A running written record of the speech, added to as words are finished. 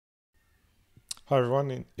Hi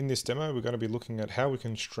everyone, in this demo we're going to be looking at how we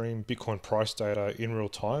can stream Bitcoin price data in real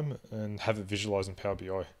time and have it visualized in Power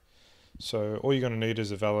BI. So all you're going to need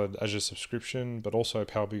is a valid Azure subscription, but also a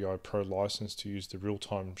Power BI Pro license to use the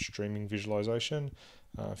real-time streaming visualization.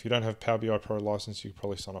 If you don't have Power BI Pro license, you could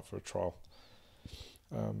probably sign up for a trial.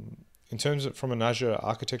 In terms of from an Azure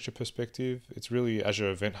architecture perspective, it's really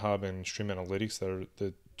Azure Event Hub and Stream Analytics that are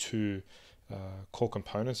the two core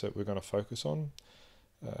components that we're going to focus on.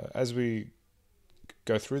 As we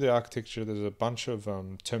go through the architecture, there's a bunch of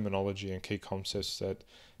terminology and key concepts that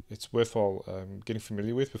it's worthwhile getting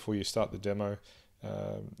familiar with before you start the demo.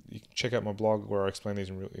 You can check out my blog where I explain these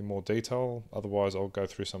in more detail. Otherwise, I'll go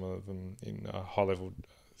through some of them in a high level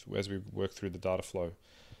as we work through the data flow.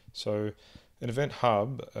 So an event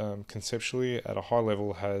hub, conceptually at a high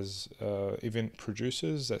level, has event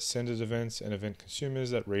producers that send events and event consumers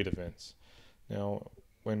that read events. Now,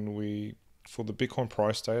 for the Bitcoin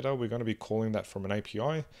price data, we're going to be calling that from an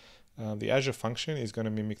API. The Azure function is going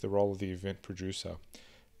to mimic the role of the event producer.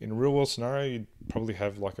 In a real world scenario, you'd probably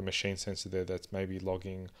have like a machine sensor there that's maybe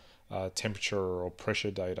logging temperature or pressure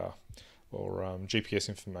data or GPS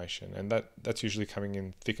information, and that's usually coming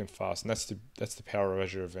in thick and fast. And that's the power of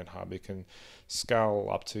Azure Event Hub. It can scale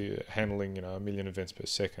up to handling 1 million events per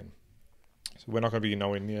second. So we're not going to be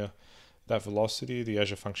nowhere near that velocity. The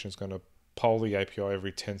Azure function is going to poll the API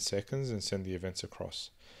every 10 seconds and send the events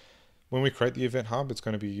across. When we create the Event Hub, it's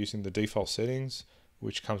going to be using the default settings,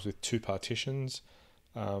 which comes with 2 partitions.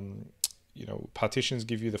 Partitions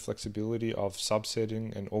give you the flexibility of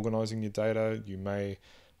subsetting and organizing your data. You may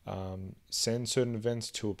send certain events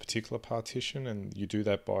to a particular partition, and you do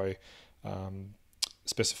that by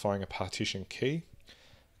specifying a partition key.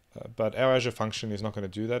 But our Azure function is not going to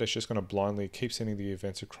do that. It's just going to blindly keep sending the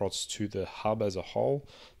events across to the hub as a whole.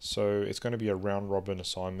 So it's going to be a round robin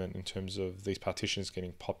assignment in terms of these partitions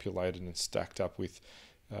getting populated and stacked up with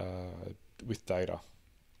data.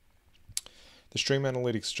 The Stream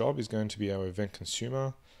Analytics job is going to be our event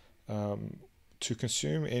consumer. To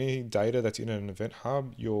consume any data that's in an event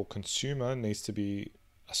hub, your consumer needs to be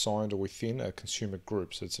assigned or within a consumer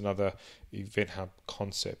group. So it's another event hub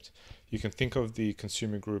concept. You can think of the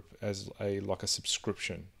consumer group as like a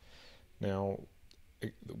subscription. Now,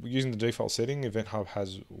 using the default setting, Event Hub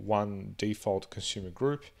has one default consumer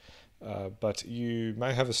group, but you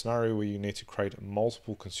may have a scenario where you need to create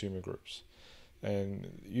multiple consumer groups.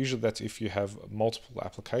 And usually that's if you have multiple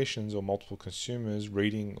applications or multiple consumers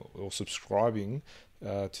reading or subscribing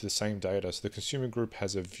to the same data. So the consumer group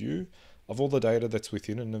has a view of all the data that's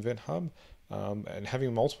within an Event Hub, and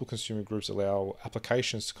having multiple consumer groups allow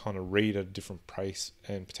applications to kind of read at a different pace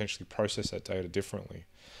and potentially process that data differently.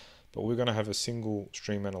 But we're going to have a single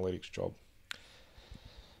Stream Analytics job.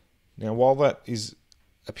 Now, while that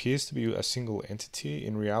appears to be a single entity,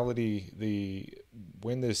 in reality,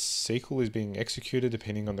 when this SQL is being executed,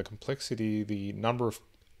 depending on the complexity, the number of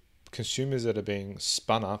consumers that are being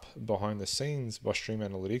spun up behind the scenes by Stream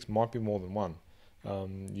Analytics might be more than one.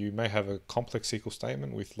 You may have a complex SQL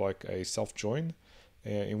statement with like a self join,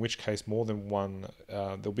 in which case more than one,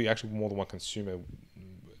 there'll be actually more than one consumer,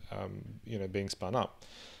 being spun up.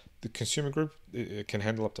 The consumer group, it can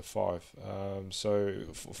handle up to 5. So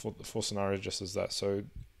for scenarios just as that. So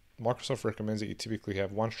Microsoft recommends that you typically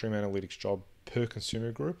have one Stream Analytics job per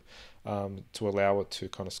consumer group to allow it to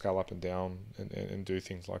kind of scale up and down and do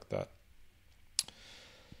things like that.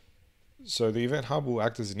 So the Event Hub will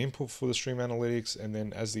act as an input for the Stream Analytics, and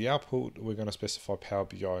then as the output, we're going to specify Power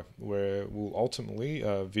BI, where we'll ultimately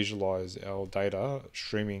visualize our data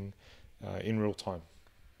streaming in real time.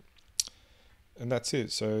 And that's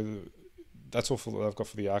it. So that's all I've got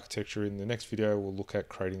for the architecture. In the next video, we'll look at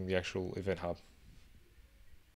creating the actual Event Hub.